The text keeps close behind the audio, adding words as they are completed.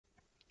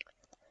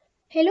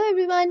Hello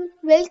everyone,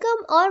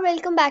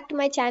 welcome back to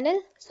my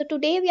channel. So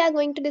today we are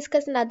going to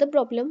discuss another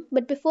problem.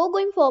 But before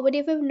going forward,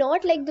 if you have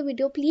not liked the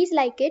video, please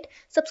like it,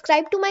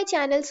 subscribe to my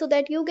channel so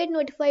that you get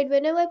notified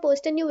whenever I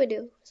post a new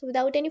video. So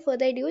without any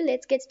further ado,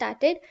 let's get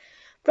started.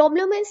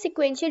 Problem is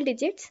sequential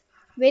digits.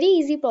 Very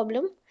easy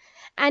problem.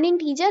 An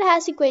integer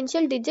has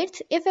sequential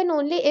digits if and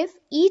only if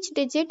each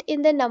digit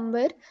in the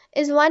number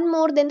is one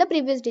more than the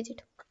previous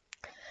digit.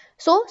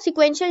 So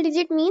sequential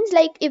digit means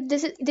like if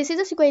this is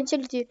a sequential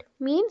digit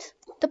means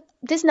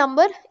this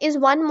number is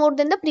one more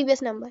than the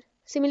previous number.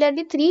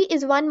 Similarly 3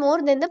 is one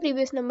more than the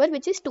previous number,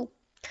 which is 2.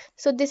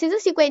 So this is a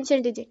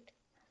sequential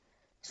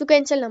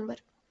number.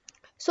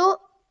 So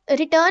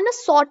return a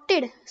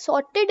sorted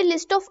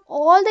list of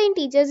all the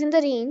integers in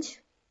the range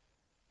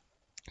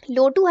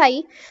low to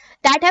high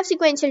that have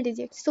sequential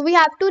digits. So we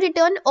have to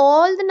return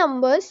all the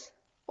numbers,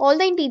 all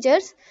the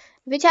integers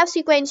which have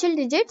sequential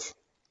digits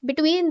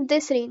between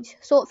this range.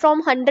 So from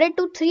 100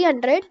 to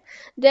 300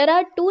 there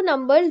are two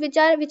numbers which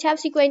have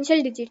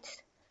sequential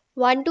digits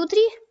 1 2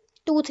 3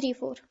 2 3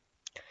 4.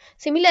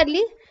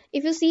 Similarly,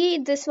 if you see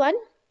this one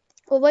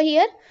over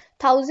here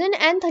 1000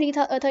 and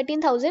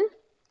 13,000.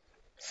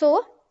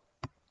 So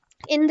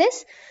in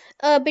this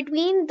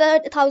between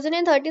the 1000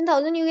 and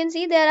 13,000 you can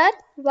see there are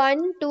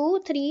 1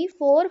 2 3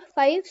 4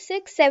 5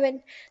 6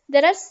 7.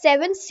 There are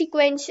 7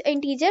 sequential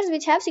integers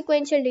which have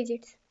sequential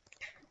digits.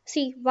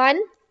 See 1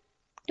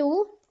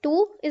 2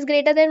 2 is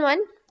greater than 1,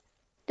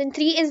 then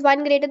 3 is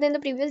 1 greater than the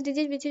previous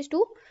digit, which is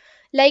 2,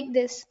 like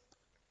this.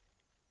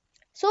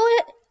 So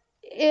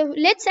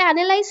let's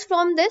analyze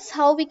from this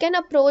how we can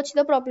approach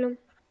the problem.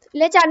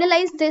 Let's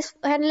analyze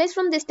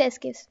from this test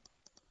case.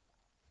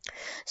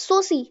 So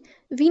see,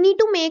 we need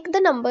to make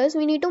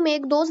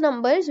those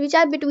numbers which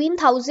are between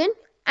 1000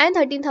 and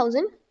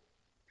 13,000,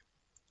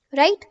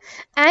 right?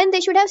 And they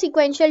should have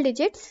sequential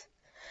digits.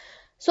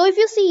 So if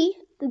you see,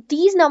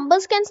 these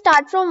numbers can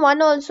start from 1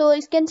 also,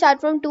 it can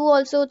start from 2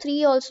 also,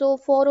 3 also,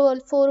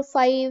 4,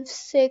 5,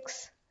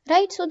 6,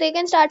 right? So they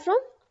can start from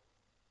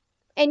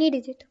any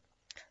digit.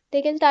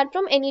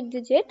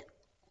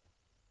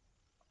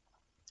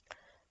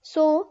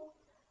 So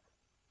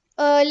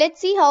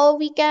let's see how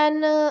we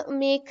can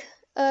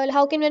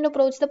how can we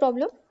approach the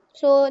problem.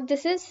 So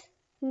this is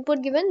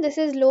input given, this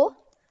is low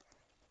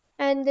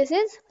and this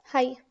is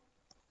high.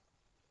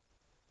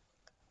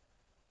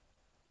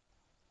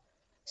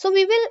 So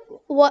we will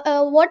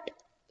what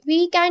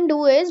we can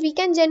do is we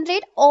can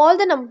generate all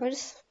the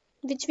numbers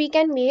which we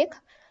can make,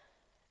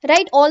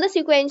 right? All the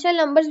sequential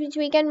numbers which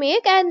we can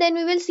make, and then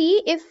we will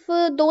see if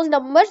those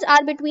numbers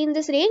are between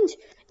this range.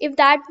 If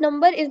that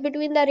number is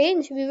between the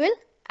range, we will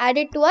add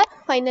it to our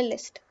final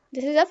list.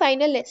 This is a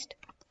final list.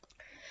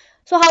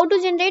 So how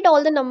to generate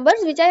all the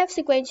numbers which have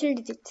sequential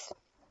digits?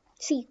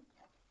 See,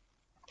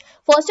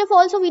 first of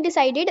all, so we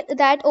decided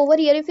that over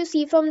here, if you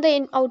see from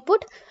the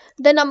output,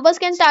 the numbers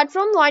can start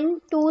from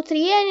 1 2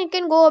 3 and it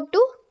can go up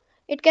to,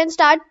 it can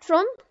start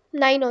from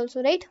 9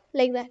 also, right?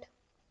 Like that,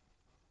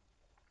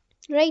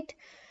 right?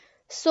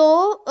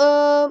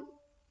 So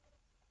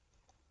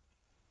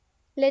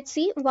let's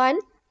see, 1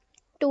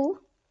 2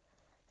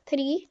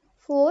 3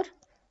 4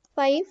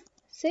 5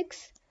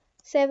 6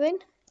 7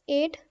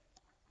 8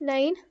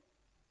 9,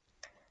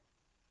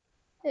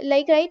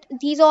 like, right?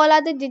 These all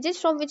are the digits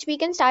from which we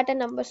can start a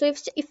number. So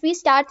if we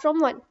start from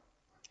 1,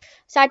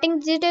 starting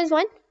digit is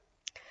 1.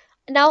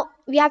 Now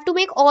we have to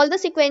make all the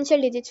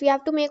sequential digits. We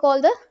have to make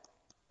all the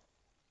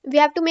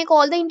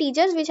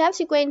integers which have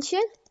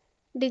sequential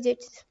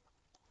digits.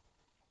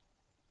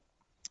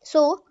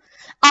 So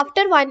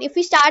after 1, if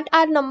we start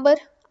our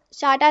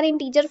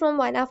integer from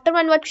 1, after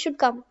 1 what should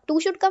come?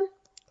 2 should come,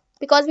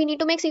 because we need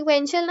to make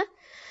sequential na?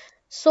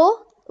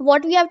 So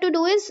what we have to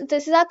do is,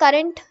 this is our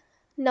current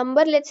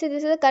number, let's say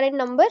this is a current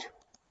number.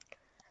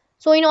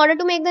 So in order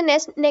to make the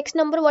next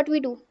number, what we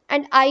do,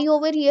 and I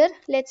over here,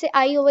 let's say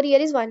I over here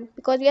is 1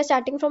 because we are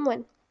starting from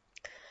 1.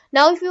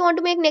 Now if we want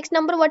to make next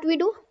number, what we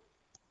do,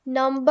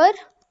 number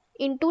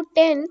into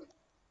 10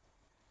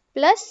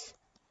 plus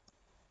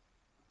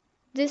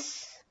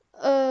this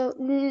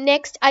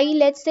next I,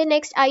 let's say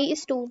next I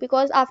is 2,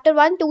 because after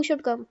 1 2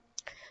 should come.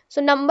 So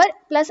number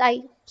plus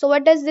I. So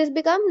what does this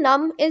become?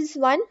 Num is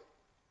 1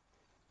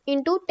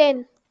 into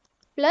 10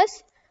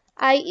 plus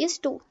I is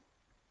 2.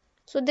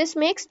 So this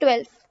makes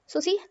 12. So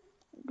see,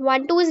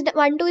 1 2 is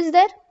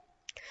there.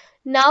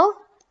 Now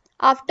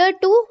after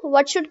 2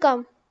 what should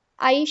come?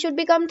 I should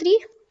become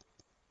 3,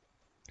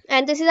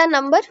 and this is our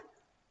number.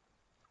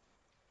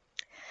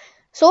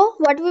 So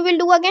what we will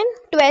do again,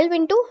 12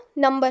 into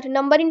number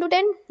into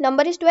 10,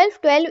 number is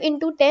 12, 12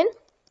 into 10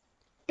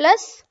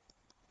 plus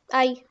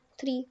I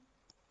 3.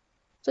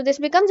 So this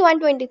becomes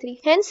 123.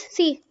 Hence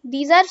see,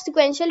 these are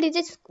sequential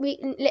digits. We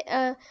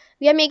are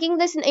making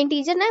this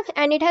integer now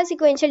and it has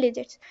sequential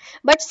digits,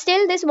 but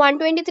still this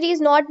 123 is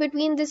not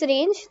between this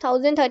range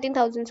 1000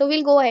 13,000. So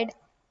we'll go ahead.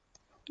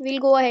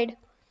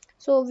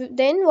 So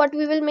then what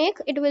we will make,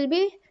 it will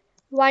be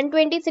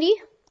 123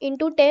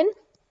 into 10,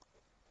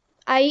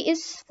 I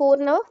is 4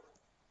 now,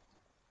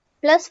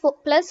 plus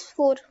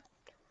 4.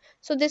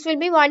 So this will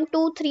be 1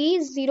 2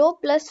 3 0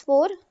 plus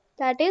 4,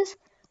 that is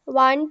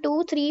 1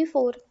 2 3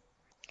 4.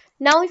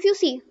 Now if you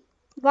see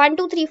 1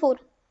 2 3 4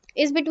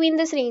 is between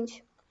this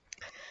range.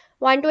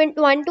 1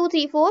 2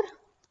 3 4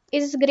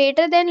 is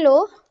greater than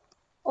low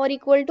or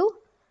equal to,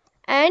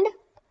 and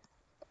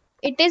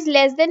it is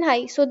less than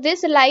high. So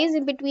this lies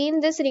in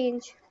between this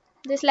range.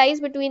 This lies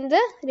between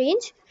the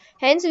range.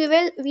 Hence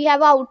we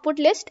have our output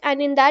list,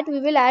 and in that we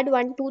will add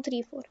 1 2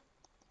 3 4.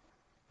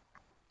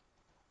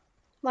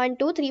 1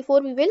 2 3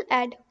 4 we will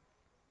add,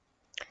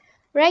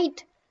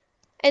 right?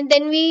 And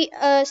then we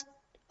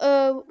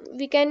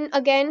can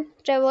again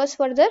traverse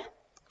further.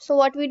 So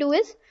what we do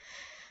is,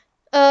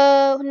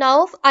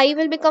 now I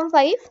will become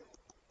 5.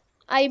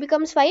 I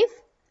becomes 5,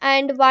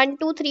 and 1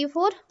 2 3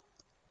 4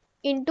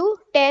 into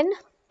 10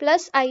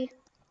 plus I.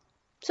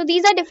 So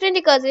these are different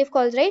recursive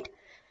calls, right?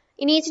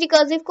 In each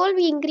recursive call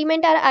we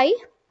increment our I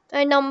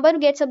and number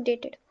gets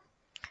updated.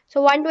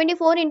 So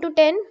 124 into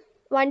 10,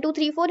 1 2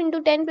 3 4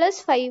 into 10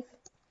 plus 5.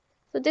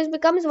 So this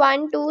becomes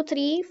 1 2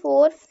 3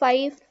 4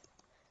 5,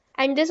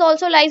 and this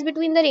also lies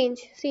between the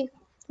range. See,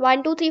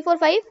 1 2 3 4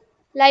 5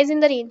 lies in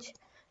the range.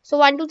 So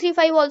 1 2 3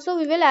 5 also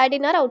we will add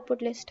in our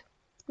output list.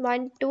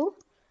 1 2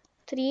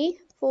 3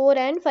 4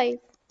 and 5,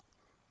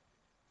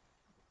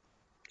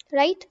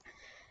 right?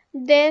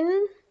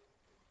 Then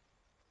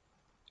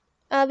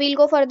we'll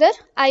go further.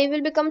 I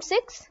will become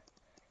 6.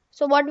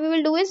 So what we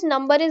will do is,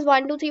 number is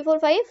 1 2 3 4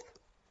 5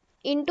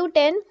 into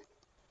 10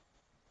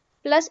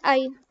 plus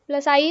I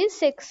is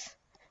 6.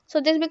 So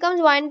this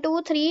becomes 1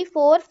 2 3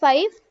 4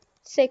 5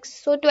 6.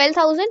 So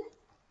 12,000.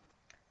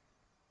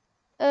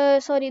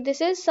 Sorry,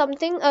 this is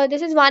something.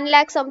 This is 1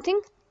 lakh something.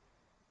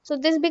 So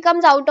this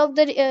becomes out of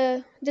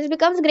the. This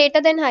becomes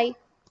greater than high.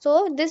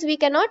 So this we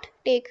cannot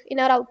take in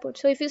our output.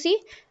 So if you see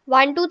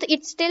 1 2,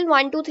 it's still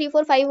 1 2 3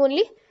 4 5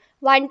 only.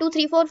 1 2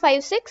 3 4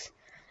 5 6.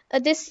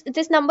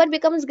 This number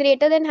becomes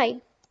greater than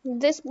high.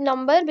 This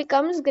number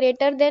becomes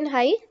greater than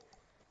high,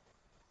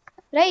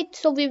 right?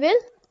 So we will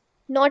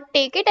not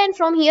take it, and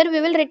from here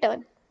we will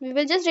return. We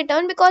will just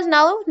return, because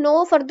now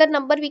no further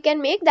number we can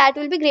make that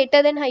will be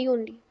greater than high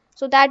only.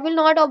 So that will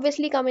not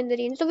obviously come in the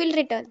range. So we'll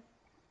return.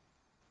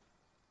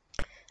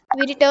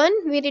 We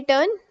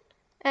return,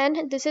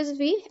 and this is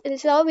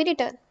how we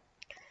return.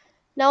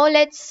 Now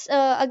let's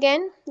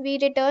again we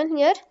return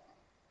here,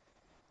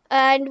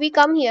 and we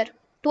come here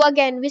to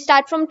again. We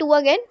start from 2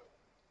 again.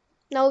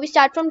 Now we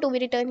start from 2. We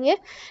return here.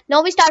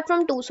 Now we start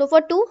from 2. So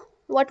for 2,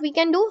 what we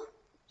can do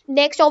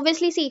next,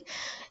 obviously, see,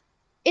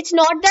 it's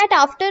not that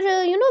after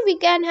we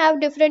can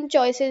have different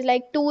choices,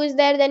 like 2 is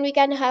there, then we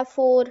can have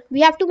 4.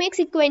 We have to make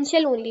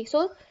sequential only.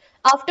 So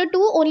after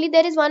 2 only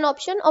there is one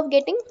option of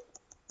getting,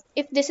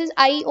 if this is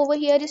I over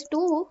here is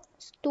 2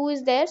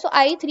 is there, so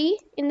I 3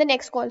 in the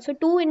next call. So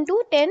 2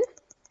 into 10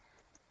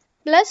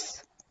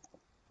 plus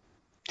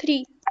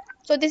 3.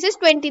 So this is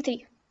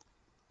 23.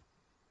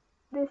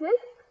 This is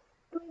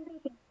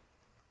 23.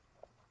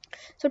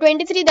 So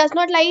 23 does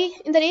not lie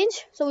in the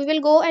range. So we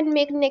will go and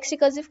make next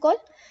recursive call.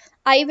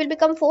 I will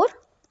become 4.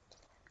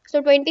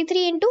 So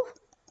 23 into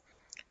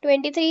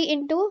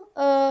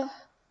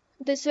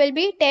this will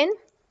be 10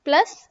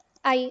 plus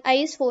I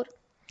is 4.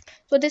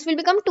 So this will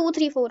become 2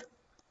 3 4.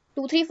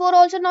 2 3 4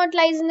 also not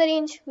lies in the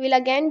range. We'll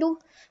again do.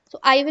 So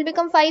I will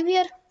become 5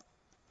 here,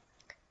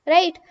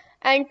 right?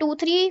 And 2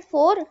 3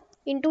 4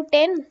 into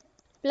 10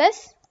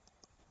 plus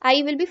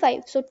I will be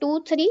 5. So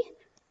 2 3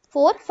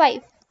 4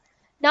 5.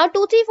 Now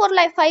 2 3 4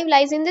 5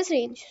 lies in this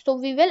range. So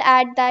we will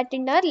add that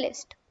in our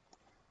list.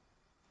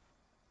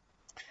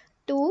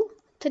 2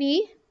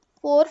 3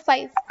 4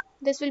 5.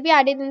 This will be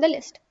added in the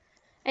list,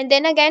 and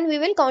then again we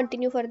will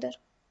continue further.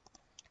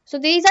 So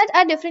these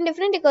are different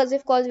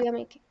recursive calls we are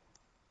making,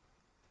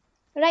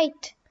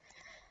 right?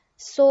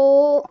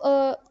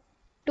 So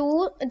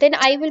 2, then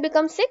I will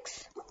become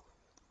 6.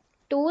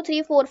 2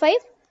 3 4 5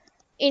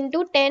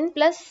 into 10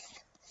 plus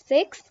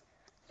 6.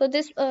 So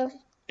this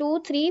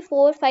 2 3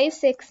 4 5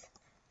 6,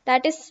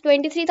 that is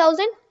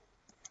 23,000.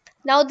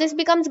 Now this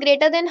becomes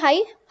greater than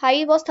high.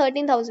 High was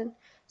 13,000.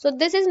 So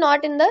this is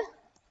not in the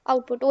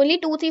output. Only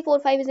 2 3 4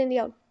 5 is in the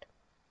output,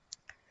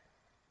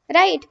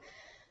 right?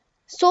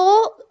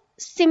 So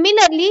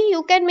similarly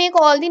you can make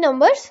all the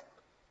numbers.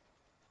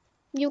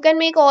 You can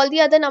make all the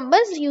other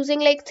numbers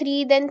using like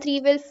 3, then 3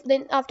 will,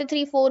 then after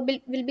 3 4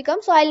 will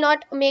become. So I'll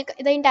not make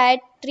the entire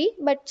tree,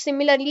 but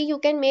similarly you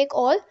can make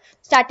all,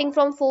 starting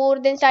from 4,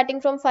 then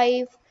starting from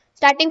 5,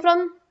 starting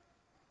from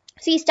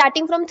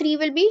 3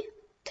 will be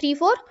 3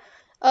 4,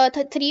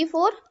 3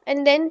 4,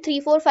 and then 3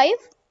 4 5,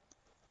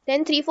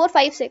 then 3 4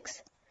 5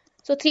 6.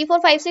 So 3 4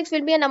 5 6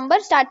 will be a number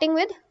starting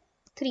with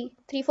 3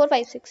 4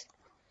 5 6.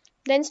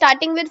 Then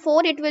starting with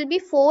 4 it will be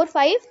 4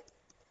 5,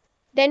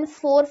 then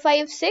 4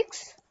 5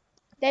 6,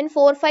 then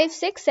 4 5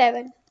 6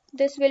 7.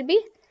 This will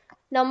be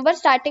number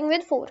starting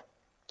with 4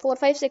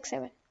 5 6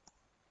 7.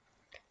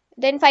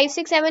 Then 5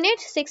 6 7 8,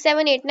 6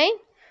 7 8 9,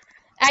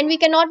 and we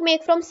cannot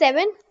make from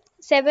 7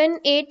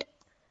 8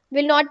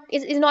 will not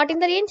is not in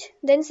the range.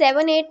 Then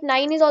 7 8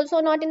 9 is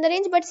also not in the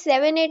range, but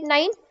 7 8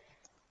 9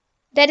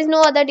 There is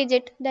no other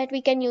digit that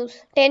we can use.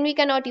 10 we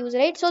cannot use,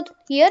 right? So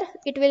here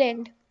it will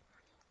end.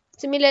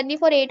 Similarly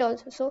for 8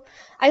 also. So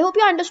I hope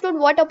you understood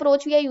what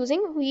approach we are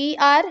using. We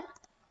are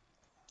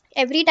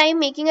every time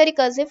making a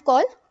recursive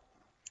call.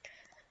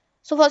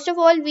 So first of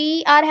all,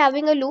 we are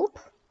having a loop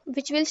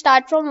which will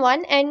start from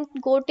 1 and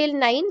go till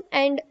 9,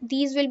 and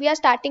these will be our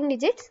starting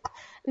digits.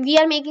 We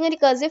are making a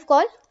recursive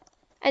call,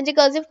 and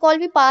recursive call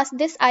we pass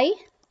this I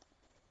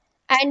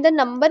and the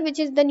number, which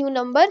is the new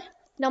number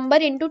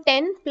into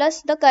 10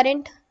 plus the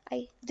current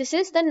I. This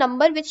is the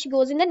number which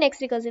goes in the next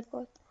recursive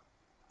call.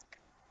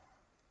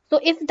 So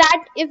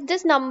if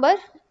this number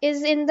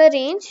is in the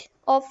range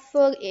of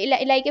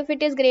like if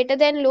it is greater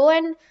than low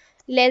and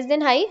less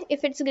than high,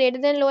 if it's greater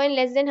than low and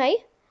less than high,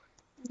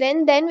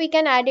 then we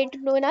can add it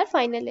in our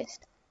final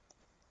list.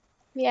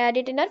 We add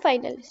it in our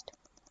final list.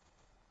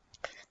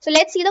 So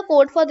let's see the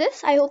code for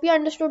this. I hope you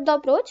understood the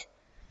approach.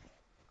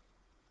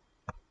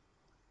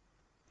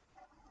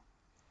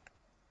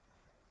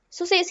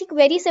 So say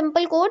very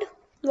simple code.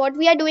 What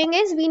we are doing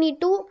is we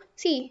need to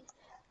see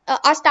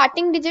our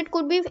starting digit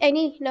could be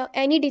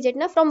any digit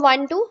na, from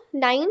 1 to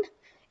 9.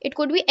 It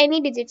could be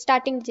any digit,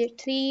 starting digit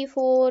 3,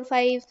 4,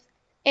 5.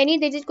 Any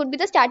digit could be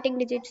the starting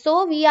digit.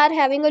 So we are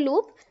having a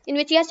loop in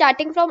which we are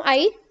starting from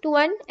I to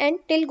 1 and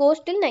till goes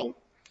till 9.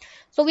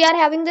 So we are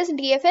having this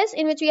DFS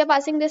in which we are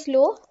passing this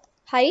low,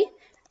 high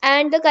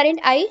and the current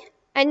I,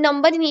 and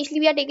number initially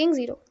we are taking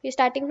 0. We are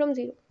starting from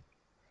 0.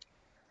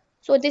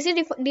 So this is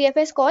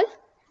DFS call.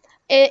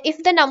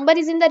 If the number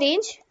is in the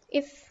range,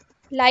 if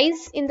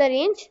lies in the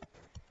range,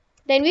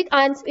 then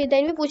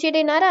we push it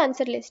in our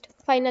answer list,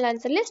 final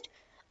answer list.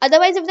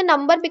 Otherwise, if the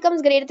number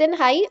becomes greater than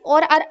high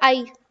or our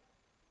I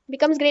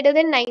becomes greater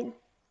than 9,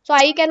 so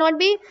I cannot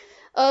be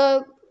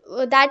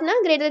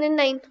greater than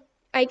 9.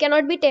 I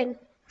cannot be 10.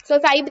 So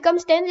if I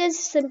becomes 10,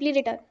 just simply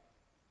return.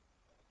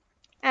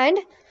 And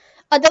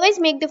otherwise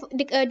make the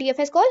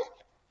DFS call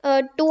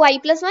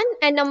 2i plus 1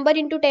 and number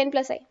into 10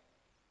 plus I.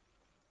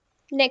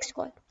 Next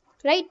call,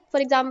 right? For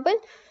example,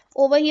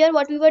 over here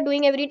what we were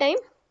doing every time,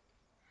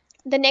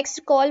 the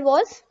next call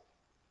was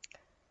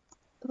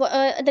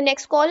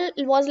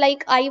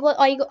like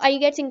I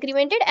gets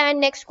incremented and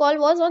next call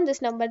was on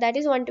this number, that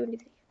is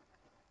 123.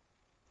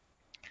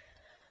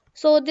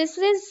 So this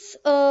is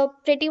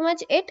pretty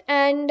much it.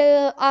 And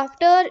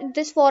after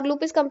this for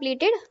loop is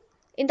completed,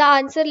 in the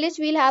answer list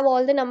we'll have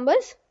all the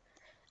numbers,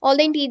 all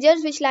the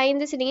integers which lie in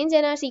this range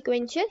and are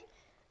sequential.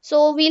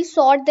 So we'll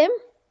sort them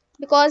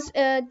because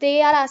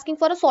they are asking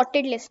for a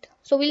sorted list.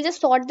 So we'll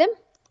just sort them,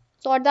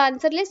 sort the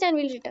answer list, and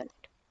we'll return it.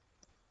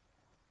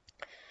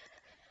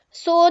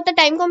 So the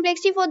time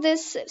complexity for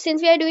this,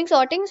 since we are doing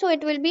sorting, so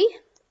it will be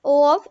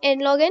O of n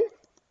log n,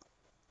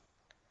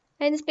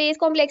 and space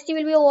complexity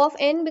will be O of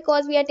n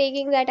because we are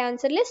taking that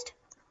answer list.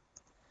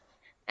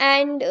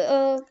 And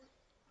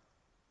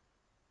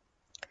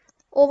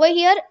over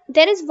here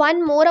there is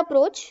one more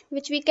approach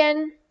which we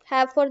can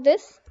have for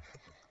this.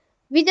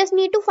 We just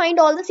need to find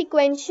all the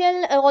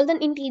sequential, all the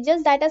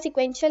integers that are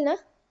sequential, na?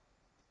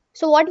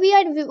 So what we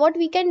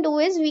can do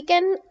is we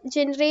can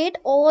generate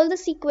all the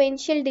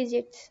sequential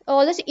digits,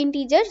 all the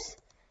integers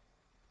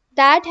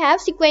that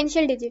have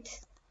sequential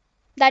digits.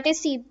 That is,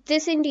 see,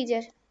 this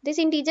integer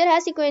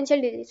has sequential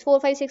digits 4,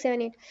 5, 6,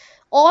 7, 8.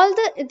 All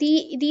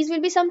these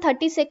will be some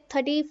 36,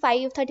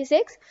 35,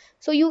 36.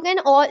 So you can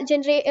all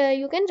generate,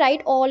 you can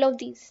write all of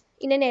these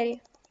in an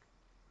array.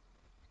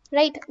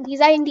 Right,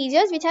 these are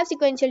integers which have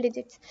sequential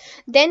digits.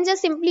 Then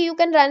just simply you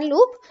can run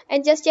loop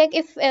and just check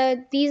if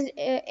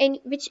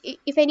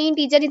if any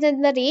integer is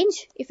in the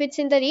range. If it's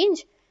in the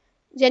range,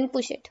 then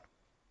push it.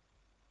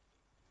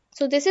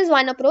 So this is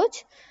one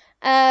approach.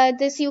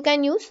 This you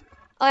can use,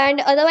 and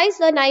otherwise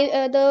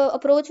the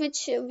approach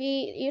which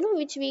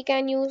we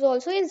can use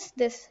also is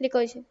this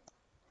recursion.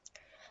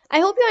 I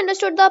hope you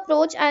understood the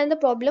approach and the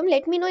problem.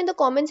 Let me know in the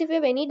comments if you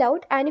have any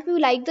doubt, and if you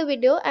like the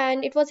video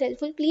and it was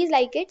helpful, please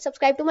like it,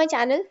 subscribe to my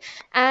channel,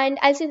 and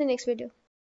I'll see you in the next video.